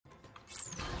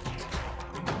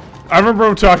I remember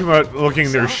him talking about looking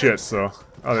at their shit, so...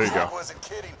 Oh, there you go. I wasn't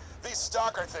kidding. These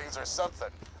stalker things are something.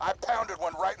 I pounded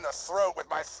one right in the throat with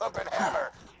my thumping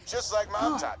hammer, just like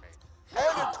Mom taught me.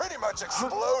 And it pretty much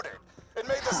exploded. It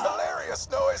made this hilarious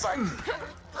noise like...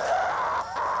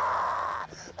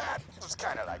 It was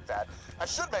kind of like that. I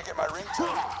should make it my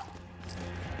ringtone.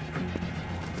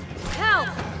 Help!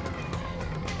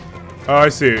 Oh, I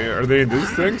see. Are they in these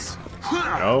things?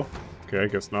 No. Okay, I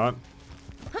guess not.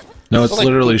 No, it's like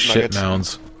literally poop shit nuggets.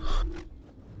 mounds.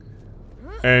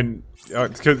 And,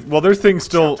 well, their thing's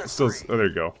still, oh, there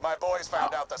you go. My boys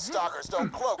found out the stalkers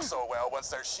don't cloak so well once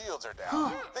their shields are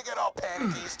down. They get all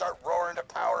panicky, start roaring to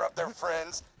power up their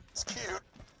friends. It's cute.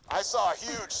 I saw a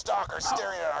huge stalker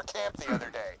staring at our camp the other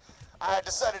day. I had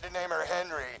decided to name her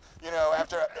Henry, you know,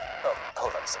 after... Oh,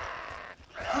 hold on a second.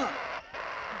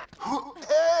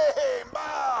 Hey,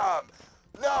 Mom!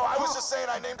 No, I was just saying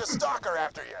I named a stalker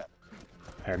after you.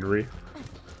 Henry.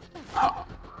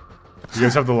 You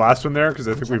guys have the last one there? Because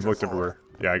I think we've looked everywhere.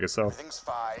 Yeah, I guess so. Everything's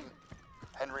fine.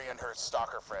 Henry and her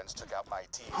stalker friends took out my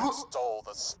team and stole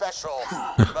the special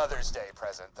Mother's Day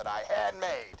present that I had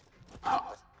made.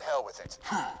 But hell with it.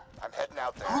 I'm heading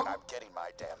out there and I'm getting my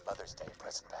damn Mother's Day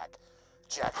present back.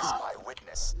 Jack is my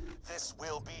witness. This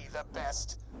will be the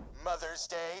best Mother's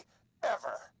Day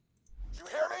ever. You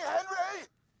hear me, Henry?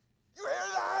 You hear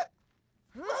that?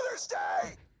 Mother's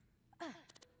Day!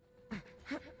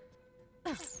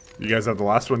 You guys have the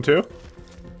last one too?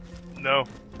 No.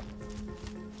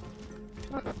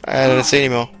 I didn't see any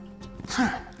more.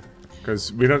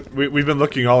 Because we've been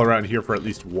looking all around here for at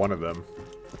least one of them.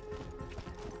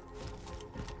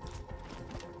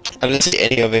 I didn't see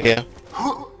any over here.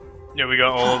 Yeah, we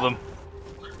got all of them.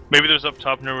 Maybe there's up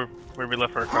top near where we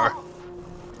left our car.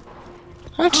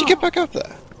 How did you get back up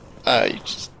there? You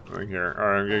just... Right here.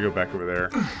 Alright, I'm gonna go back over there.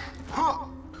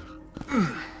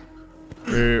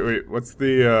 Wait, what's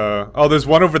the, Oh, there's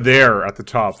one over there at the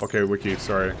top. Okay, Wiki,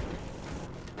 sorry.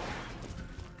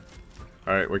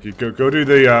 Alright, Wiki, go do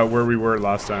the, where we were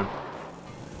last time.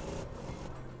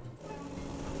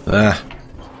 Ah.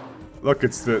 Look,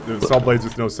 it's the saw blades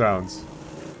with no sounds.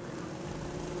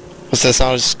 Was that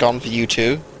sound just gone for you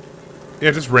too?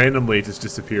 Yeah, just randomly it just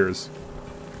disappears.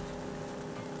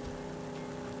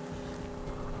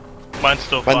 Mine's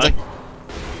still fine.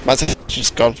 Mine's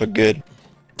just gone for good.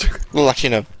 Well, actually,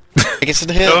 no. I guess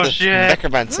it's Oh, the shit.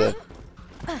 necromancer.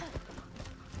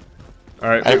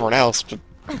 Alright, Everyone else, but...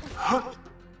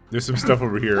 there's some stuff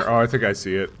over here. Oh, I think I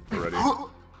see it already.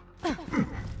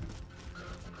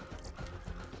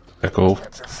 Echo.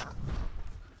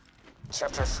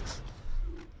 Chapter...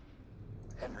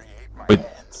 Henry ate my Wait.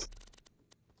 hands.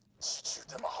 She chewed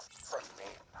them off in front of me.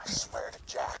 I swear to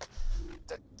Jack.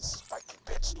 That spiky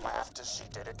bitch laughed as she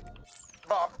did it.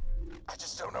 Mom, I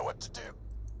just don't know what to do.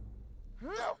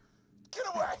 No, get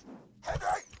away!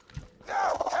 Henry!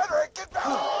 No! Henry, get back!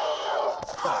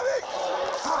 Mommy!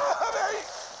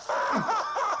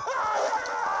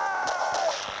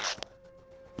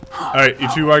 Alright, you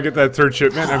two want to get that third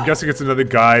shipment? I'm guessing it's another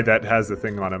guy that has the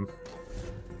thing on him.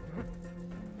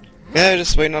 Yeah,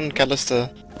 just waiting on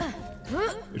Callista.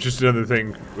 It's just another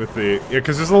thing with the... Yeah,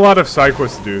 because there's a lot of side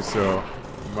quests to do, so...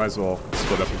 Might as well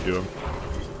split up and do them.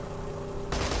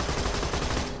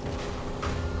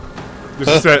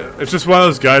 It's just one of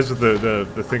those guys with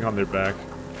the thing on their back.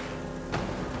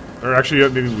 Or actually,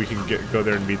 maybe we can go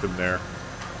there and meet them there.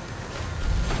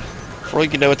 For all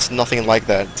you know, it's nothing like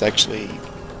that. It's actually...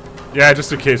 Yeah,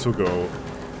 just in case we'll go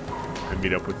and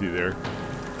meet up with you there.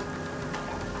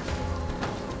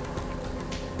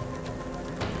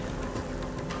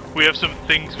 We have some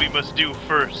things we must do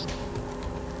first.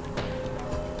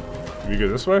 Can we go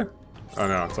this way? Oh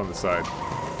no, it's on the side.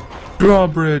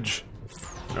 Drawbridge.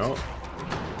 No.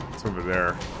 It's over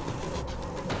there.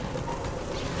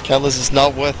 Callus is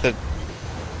not worth it.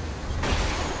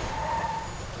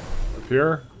 Up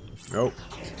here? Nope.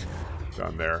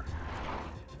 Down there.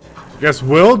 Guess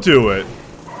we'll do it.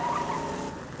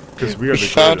 Because we are We the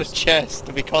found greatest. a chest,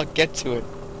 and we can't get to it.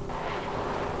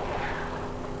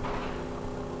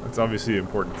 That's obviously an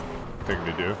important thing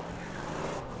to do.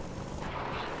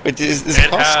 Wait, is It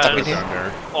car stuck in has- here? Down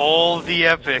there. All the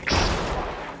epics.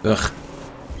 Ugh.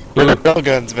 Look at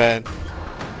railguns, man.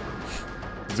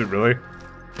 Is it really?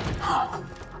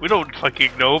 We don't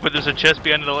fucking know, but there's a chest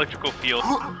behind an electrical field.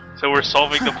 So we're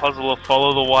solving the puzzle of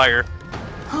follow the wire.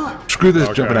 Screw this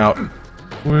Okay. jumping out.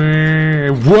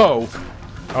 Whoa!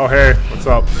 Oh hey, what's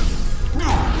up? Is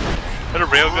that a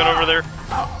railgun over there?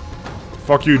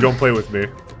 Fuck you, don't play with me.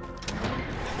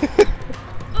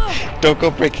 Don't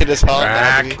go breaking his heart,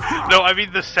 Abby. No, I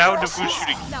mean the sound of who's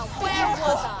shooting. Now where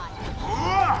was I?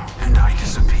 And I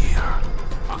disappear.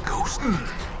 A ghost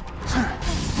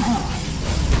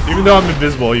Even though I'm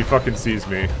invisible, he fucking sees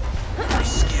me.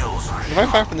 If I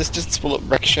fire from this distance, will it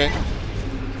ricochet?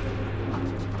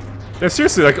 Yeah,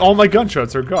 seriously, like all my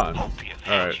gunshots are gone.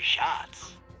 Alright.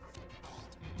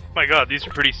 My god, these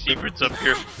are pretty secrets up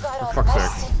here. For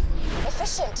fuck's sake.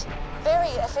 Efficient. Very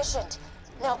efficient.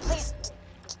 Now please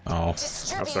Oh.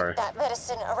 distribute that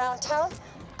medicine around town.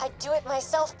 I'd do it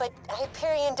myself, but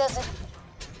Hyperion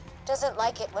doesn't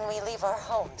like it when we leave our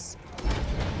homes.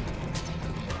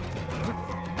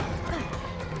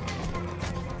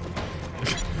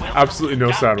 Absolutely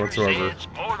no sound whatsoever. It's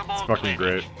fucking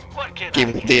great. Give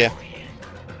it the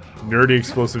Nerdy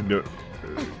explosive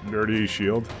nerdy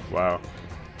shield? Wow.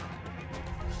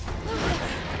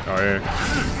 Oh yeah.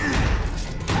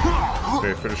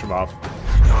 Okay, finish him off.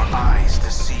 Your eyes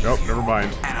deceive Nope, never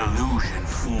mind. An illusion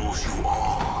fools you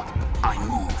all. I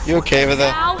move. You okay with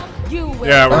that? Now you will.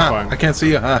 Yeah, we're I fine. can't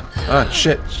see you.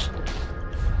 Shit.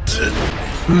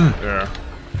 There.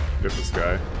 Get this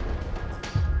guy.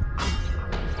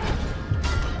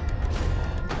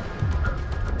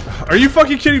 Are you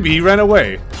fucking kidding me? He ran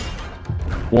away.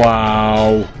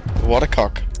 Wow. What a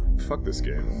cock. Fuck this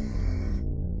game.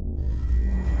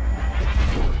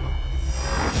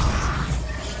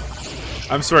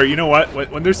 I'm sorry, you know what?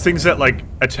 When there's things that, like,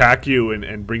 attack you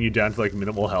and bring you down to, like,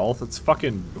 minimal health, it's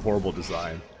fucking horrible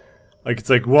design. Like, it's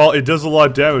like, well, it does a lot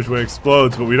of damage when it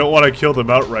explodes, but we don't want to kill them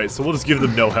outright, so we'll just give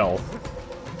them no health.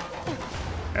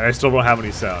 And I still don't have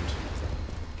any sound.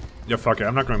 Yeah, fuck it,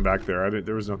 I'm not going back there.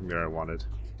 There was nothing there I wanted.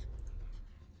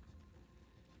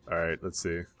 Alright, let's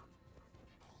see.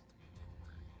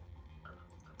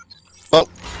 Well.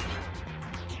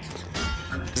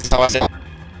 This is how I sound.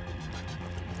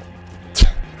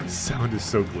 Sound is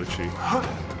so glitchy.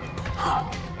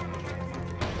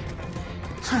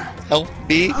 Help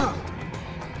me.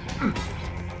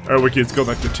 Alright, Wiki, let's go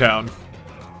back to town.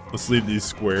 Let's leave these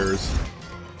squares.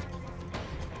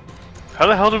 How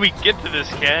the hell did we get to this,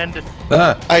 Cand?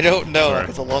 I don't know. Sorry.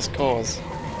 It's a lost cause.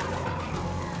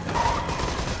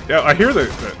 Yeah, I hear the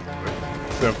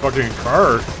fucking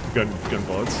car gun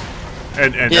bullets.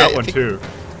 And Yeah, that I one think- too.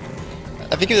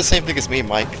 I think you're the same thing as me,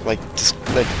 Mike. Like, just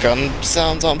the gun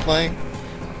sounds I'm playing.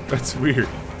 That's weird.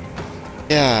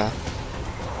 Yeah.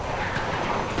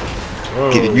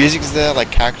 Whoa. The music's there,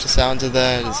 like character sounds are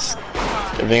there. Just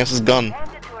everything else is gone.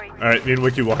 Alright, me and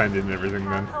Wiki will hand in everything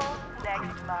then.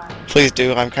 Please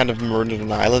do. I'm kind of marooned on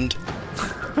an island.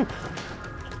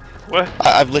 What?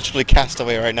 I've literally cast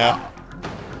away right now.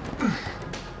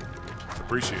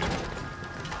 Appreciate it.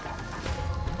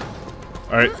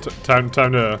 Alright, time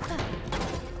to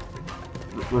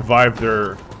revive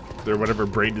their whatever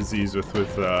brain disease with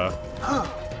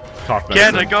cough medicine.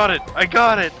 Cand, I got it! I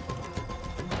got it!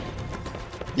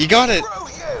 You got it. Screw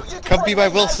you! You can Come be play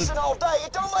my Wilson. all day.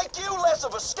 It don't make you less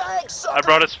of a stag, sucker. I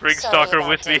brought a spring Sorry stalker about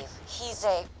with me. Dave. He's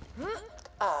a.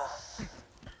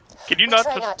 Can you We not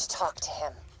try just... not to talk to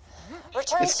him.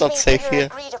 Return It's to not me safe for your here.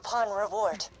 agreed upon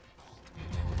reward.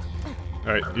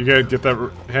 Alright, you gotta get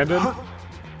that hand in?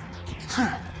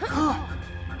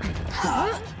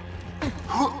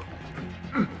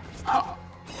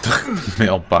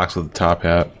 Mailbox with a top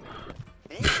hat.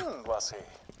 Eaten, was he?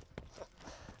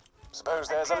 Suppose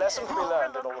there's a lesson to be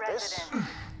learned in all of this.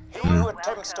 He who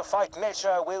attempts to fight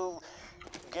nature will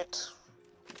get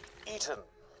eaten.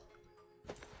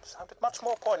 Sounded much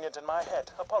more poignant in my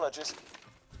head. Apologies.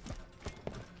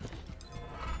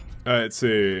 Alright, let's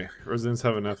see. Residents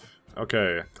have enough.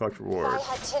 Okay, collect If reward. I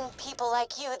had 10 people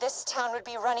like you, this town would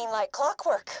be running like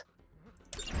clockwork.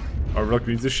 Our Rook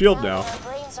needs a shield Now now. that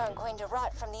our brains aren't going to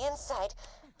rot from the inside,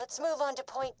 let's move on to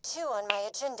point 2 on my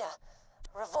agenda.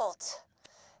 Revolt.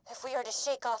 If we are to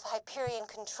shake off Hyperion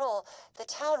control, the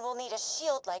town will need a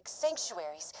shield like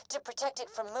sanctuaries to protect it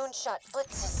from moonshot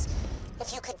blitzes.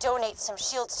 If you could donate some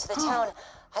shields to the town,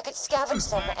 I could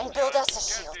scavenge them and build us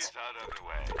a shield.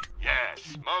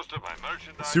 Yes, most of my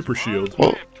merchandise Super shield.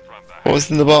 What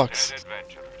was in the box?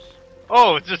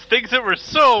 Oh, it's just things that were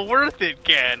so worth it,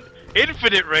 Cand!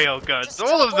 Infinite railguns, Just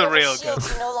all of drop the whatever shields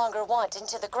railguns! you no longer want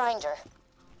into the grinder.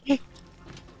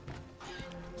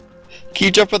 Can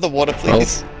you jump in the water,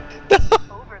 please?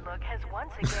 Overlook has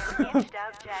once again inched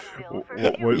out Jacksonville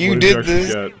for What You did did you actually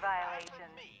this. get? violations.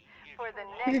 For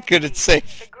the next Good, it's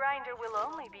safe. the grinder will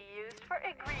only be used for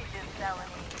egregious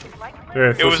felonies. Like Here,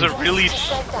 It was a listen. really... Just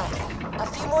said that. A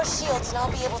few more shields and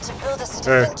I'll be able to build us a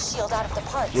Hey. defense shield out of the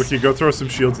parts. Wiki, go throw some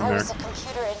shields in I there. was a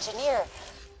computer engineer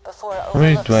before How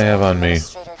many Overlook's do I have on me?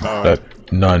 administrator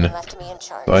died None. and left me in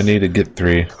charge. So I need to get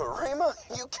 3. Karima,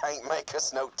 you can't make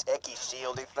us no techie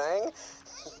shieldy thing.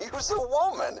 You's a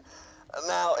woman.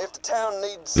 Now, if the town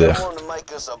needs Yeah. someone to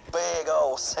make us a big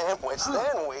old sandwich,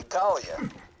 then we call you.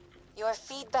 Your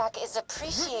feedback is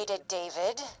appreciated,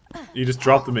 David. You just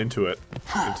drop them into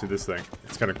this thing.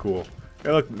 It's kind of cool.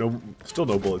 Yeah, look, still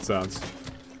no bullet sounds.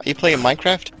 Are you playing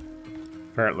Minecraft?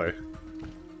 Apparently.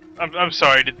 I'm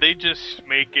sorry, did they just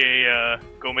make a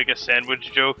go make a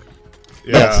sandwich joke?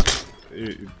 Yeah,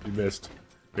 you missed.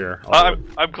 Here, I'll do it.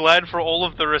 I'm glad for all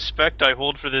of the respect I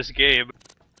hold for this game.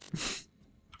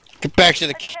 Get back to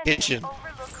the Attention, kitchen.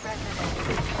 Overlook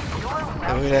residents. You're Oh,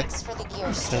 welcome. yeah. Thanks for the gear,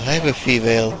 I Steve. have a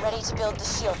female. We're ready to build the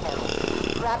shield now.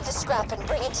 Grab the scrap and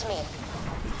bring it to me.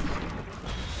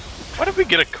 Why don't we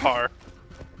get a car?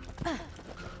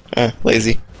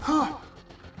 Lazy.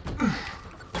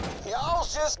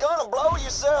 Y'all's just gonna blow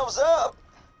yourselves up.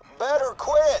 Better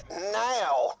quit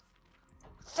now.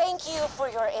 Thank you for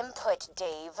your input,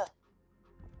 Dave.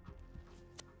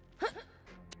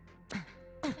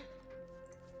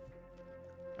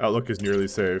 Outlook is nearly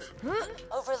safe.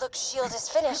 Overlook shield is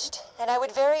finished, and I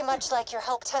would very much like your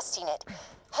help testing it.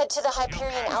 Head to the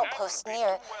Hyperion outpost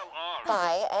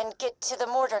nearby and get to the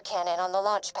mortar cannon on the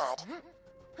launch pad.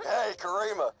 Hey,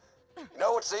 Karima. You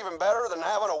know what's even better than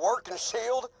having a working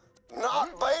shield? Not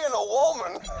being a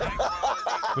woman.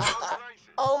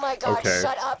 Oh my god, Okay.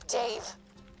 shut up, Dave.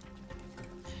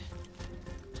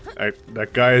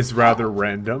 That guy is rather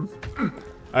random.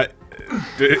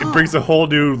 It brings a whole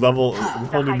new level, a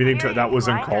whole new meaning to it that was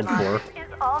uncalled for. Is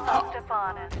almost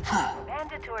upon us.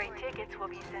 Mandatory tickets will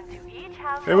be sent to each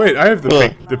house. Hey, wait, I have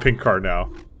the pink card now.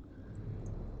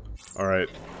 All right.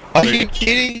 Are you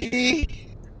kidding me?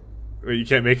 Wait, you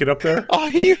can't make it up there? Are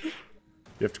you?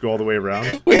 You have to go all the way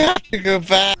around. We have to go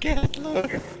back.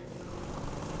 Look.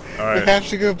 All We right. have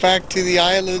to go back to the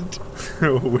island.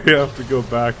 We have to go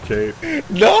back, Kate.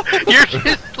 No. You're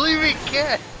just leaving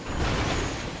Cat.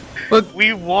 But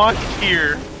We walked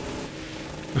here.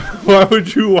 Why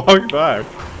would you walk back?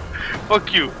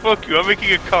 Fuck you, I'm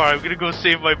making a car, I'm gonna go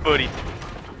save my buddy.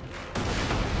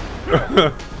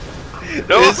 Don't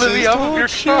This let me is out of your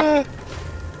car! torture.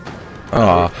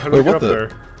 aw, How do we wait, get what up the?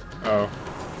 there? Oh.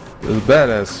 It was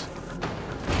badass.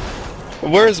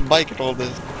 Where's Mike in all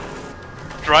this?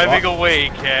 Driving away,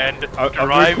 Cand. I'm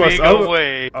Driving request- I don't-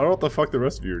 away. I don't know what the fuck the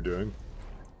rest of you are doing.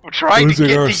 I'm trying to Losing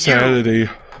get our to you. sanity.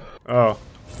 Oh.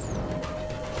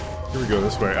 Here we go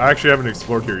this way. I actually haven't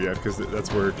explored here yet because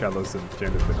that's where Kalos and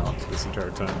Jan have been out this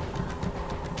entire time.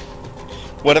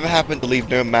 Whatever happened to leave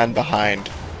no man behind?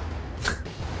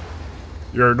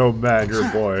 You're no man, you're a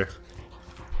boy.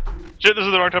 Shit, this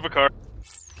is the wrong type of car.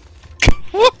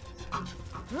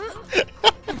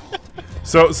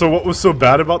 So what was so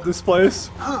bad about this place?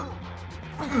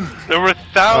 There were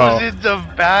thousands of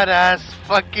badass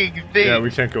fucking things. Yeah,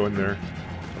 we can't go in there.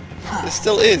 It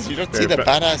still is. You don't see the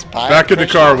badass pie. Back in the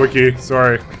impression? car, Wiki.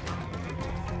 Sorry.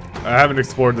 I haven't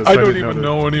explored this. I so don't didn't even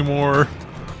know. know anymore.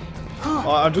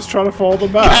 I'm just trying to follow the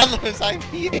map. Carlos, I'm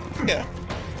here.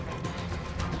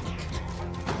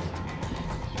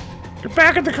 Get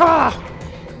back in the car!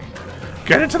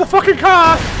 Get into the fucking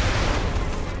car!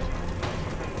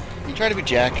 You trying to be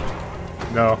Jack?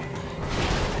 No.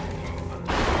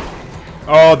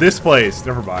 Oh, this place.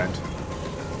 Never mind.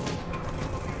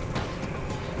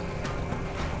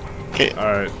 Okay,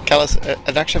 Alright. Carlos,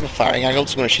 I'd actually have a firing angle,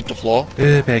 so I'm gonna shoot the floor.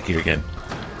 Back here again.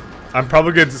 I'm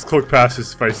probably gonna just click past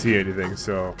this if I see anything,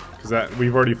 so... Because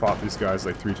we've already fought these guys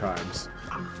like 3 times.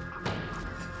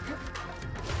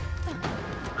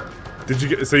 Did you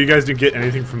get... So you guys didn't get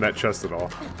anything from that chest at all?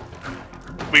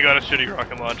 We got a shitty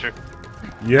rocket launcher.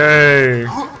 Yay!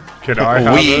 Can I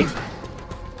have We- it?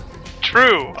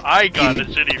 True, I got a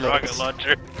shitty rocket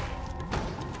launcher.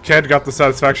 Ken got the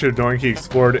satisfaction of knowing he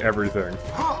explored everything.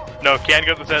 No, Can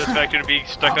got the satisfaction of being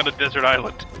stuck on a desert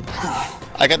island.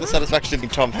 I got the satisfaction of being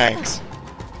Tom Hanks.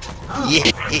 Yeah.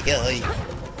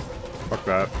 Fuck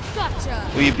that.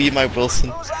 Will you be my Wilson?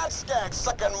 Who's that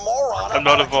skag-sucking moron? I'm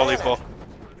not a up on volleyball. cannon?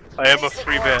 I am a Place it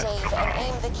free now, man. Dave, and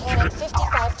aim the cannon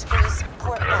 55 degrees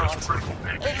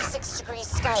portbound, 86 degrees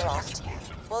skyloft.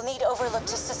 We'll need Overlook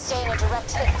to sustain a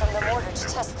direct hit from the mortar to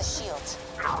test the shield.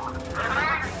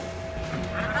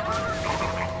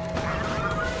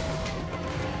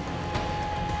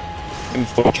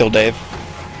 M4 kill Dave.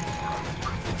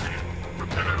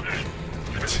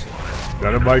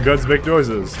 None of my guns make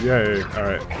noises. Yay.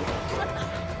 Alright.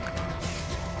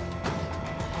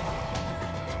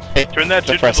 Hey, Turn that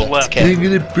shit to press the it. It's left. Ken.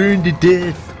 gonna burn to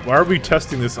death. Why are we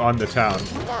testing this on the town?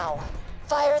 Now,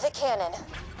 fire the cannon.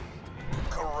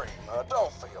 Karima,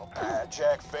 don't feel bad.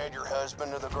 Jack fed your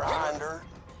husband to the grinder.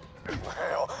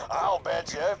 Well, I'll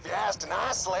bet you if you asked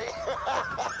nicely.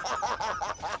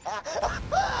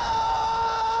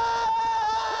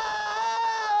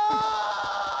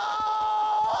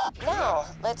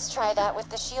 Let's try that with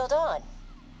the shield on.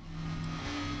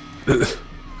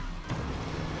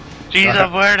 She's a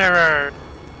murderer!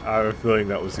 I have a feeling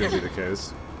that was going to be the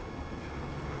case.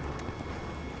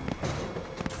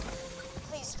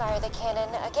 Please fire the cannon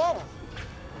again.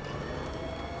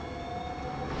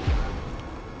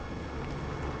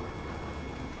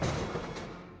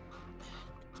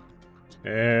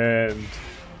 And...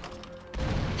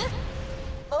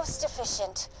 Most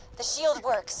efficient. The shield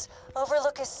works.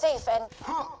 Overlook is safe and...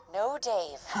 No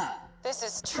Dave. This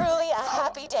is truly a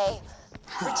happy day.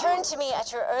 Return to me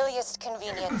at your earliest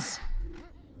convenience.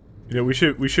 You know, we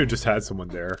should have just had someone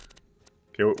there.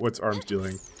 Okay, what's arms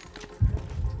dealing?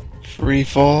 Free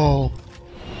fall.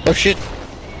 Oh shit.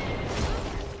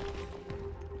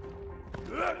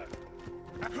 Shut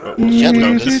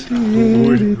this.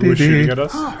 Who was shooting at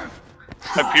us?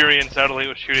 Hyperion satellite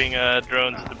was shooting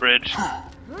drones at the bridge.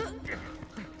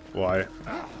 Why?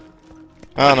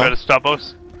 I don't Try know. to stop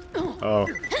us. Oh.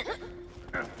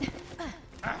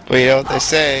 But you know what they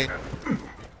say.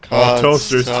 Oh,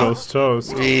 toasters,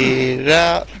 toast. Read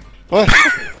out. What?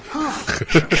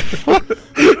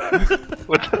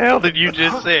 What the hell did you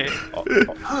just say?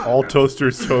 All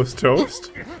toasters toast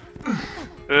toast?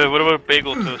 What about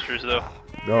bagel toasters, though?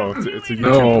 No, it's a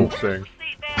No. YouTube thing.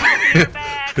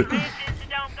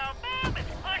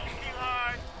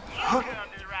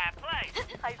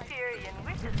 Hyperion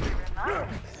wishes to remind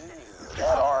us.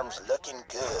 That arm's looking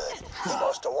good. He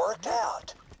must have worked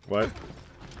out. What?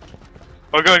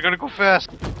 Oh god, I gotta go fast.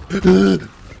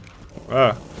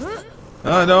 Ah.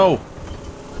 Oh no!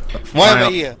 Why am I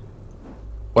Fine. here?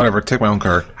 Whatever, take my own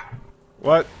car.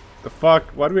 What the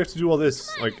fuck? Why do we have to do all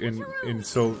this, like, in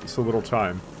so little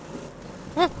time?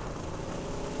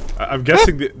 I'm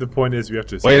guessing the point is we have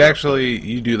to... Wait, actually,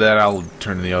 you do that, I'll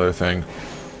turn to the other thing.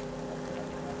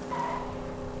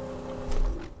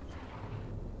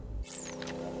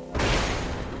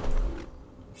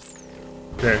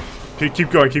 Okay. Keep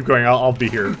going. I'll be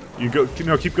here. You go.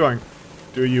 No, keep going.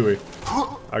 Do a Yui.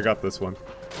 I got this one.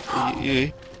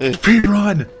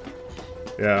 Pre-run!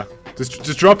 Yeah.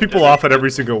 Just drop people off at every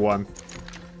single one.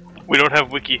 We don't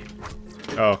have wiki.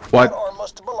 Oh. What? That arm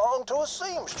must have belonged to a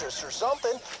seamstress or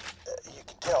something. You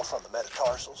can tell from the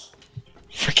metatarsals.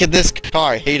 Frickin' this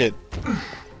car, I hate it.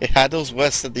 It handles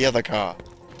worse than the other car.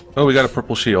 Oh, we got a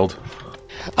purple shield.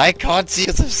 I can't see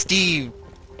because of Steve.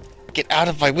 Get out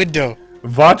of my window.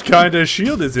 What kind of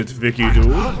shield is it, Vicky dude?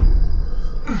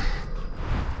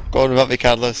 Go on about me,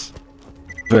 Cadless.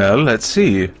 Well, let's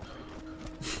see.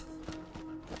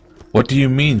 What do you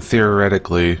mean,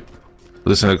 theoretically?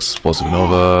 This is an explosive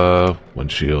nova, when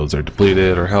shields are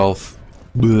depleted or health.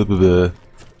 Blah, blah, blah. You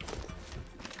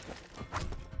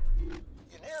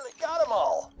nearly got them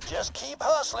all. Just keep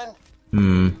hustling.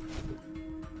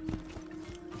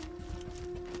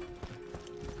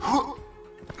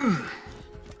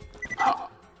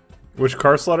 Which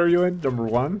car slot are you in? Number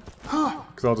 1?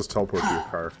 Because I'll just teleport to your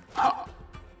car.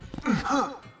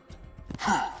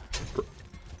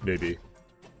 Maybe.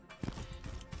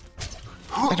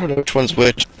 I don't know which one's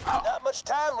which. Not much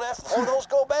time left before those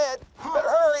go bad. Better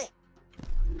hurry.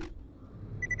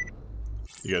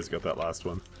 You guys got that last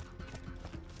one.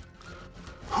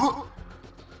 I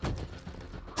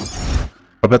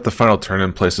bet the final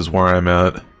turn-in place is where I'm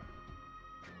at.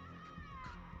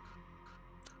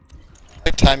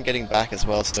 Take time getting back as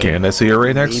well, so... Can I see you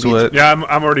right next to it? Yeah,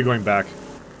 I'm already going back.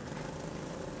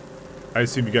 I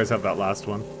assume you guys have that last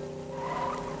one.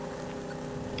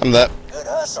 I'm that. Good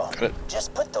hustle. Got it.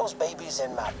 Just put those babies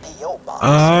in my P.O. box.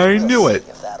 I We'll knew see it.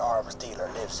 If that arms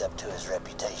dealer lives up to his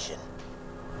reputation.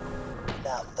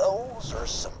 Now those are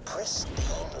some pristine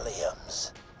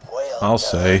limbs. Well I'll done.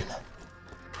 say.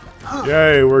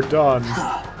 Yay, we're done.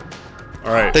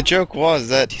 Alright. The joke was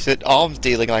that he said arms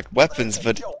dealing like weapons,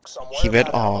 but Joke somewhere he meant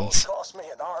about how arms. those cost me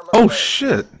an arm and Oh a leg.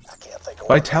 shit! I can't think of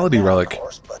what Vitality right now, relic. Of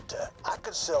course, but I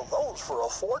could sell those for a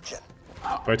fortune.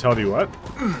 Vitality what?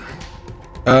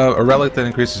 A relic that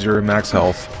increases your max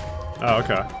health. Oh,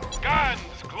 okay. Guns!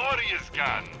 Glorious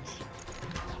guns!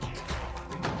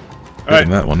 Alright,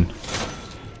 That one.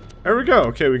 there we go.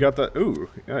 Okay, we got that. Ooh,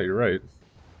 yeah, you're right.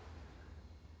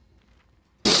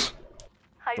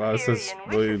 Wow, this is Hyperion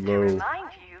really wishes to low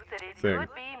remind you that it thing.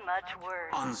 could be much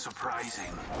worse.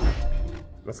 Unsurprising.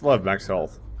 That's a lot of max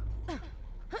health.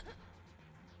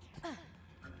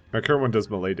 My current one does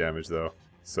melee damage, though,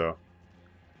 so...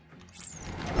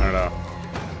 I don't know.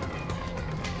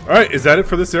 Alright, is that it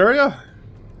for this area?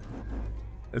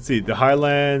 Let's see, the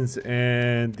Highlands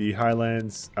and the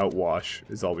Highlands Outwash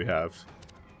is all we have.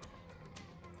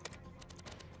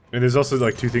 And there's also,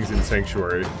 like, 2 things in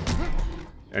Sanctuary.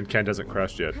 And Ken hasn't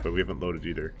crashed yet, but we haven't loaded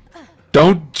either.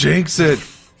 Don't jinx it!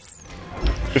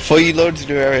 Before you load to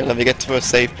new area, let me get to a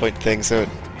save point thing so it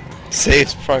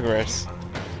saves progress.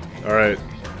 All right,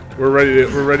 we're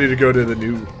ready to go to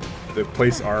the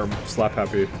place arm. Slap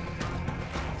happy.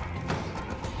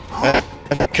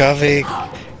 Coffee,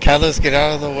 Carlos, get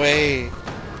out of the way.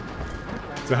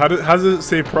 So how does it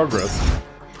save progress?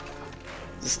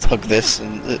 Just hug this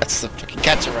and that's the fucking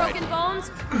catch a ride.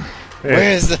 Hey,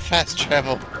 Where is the fast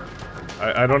travel?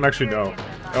 I don't actually know.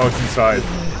 Oh, it's inside.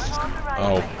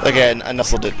 Oh. Again, I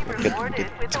nuzzled it. Good.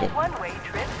 Let's go.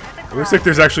 It looks like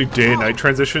there's actually day and night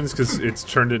transitions because it's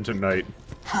turned into night.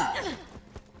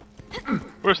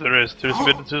 Of course there is. There's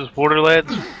been since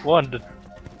Borderlands 1.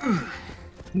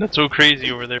 Not so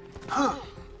crazy over there.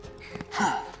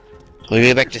 Will we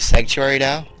go back to Sanctuary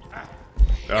now?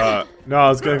 No, I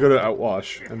was gonna go to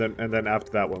Outwash, and then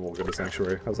after that one we'll go to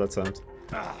Sanctuary. How's that sound?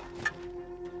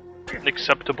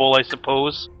 Acceptable, I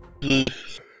suppose.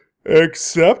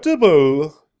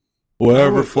 Acceptable.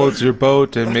 Whatever floats your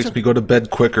boat and makes me go to bed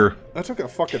quicker. That took a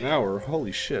fucking hour.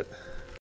 Holy shit.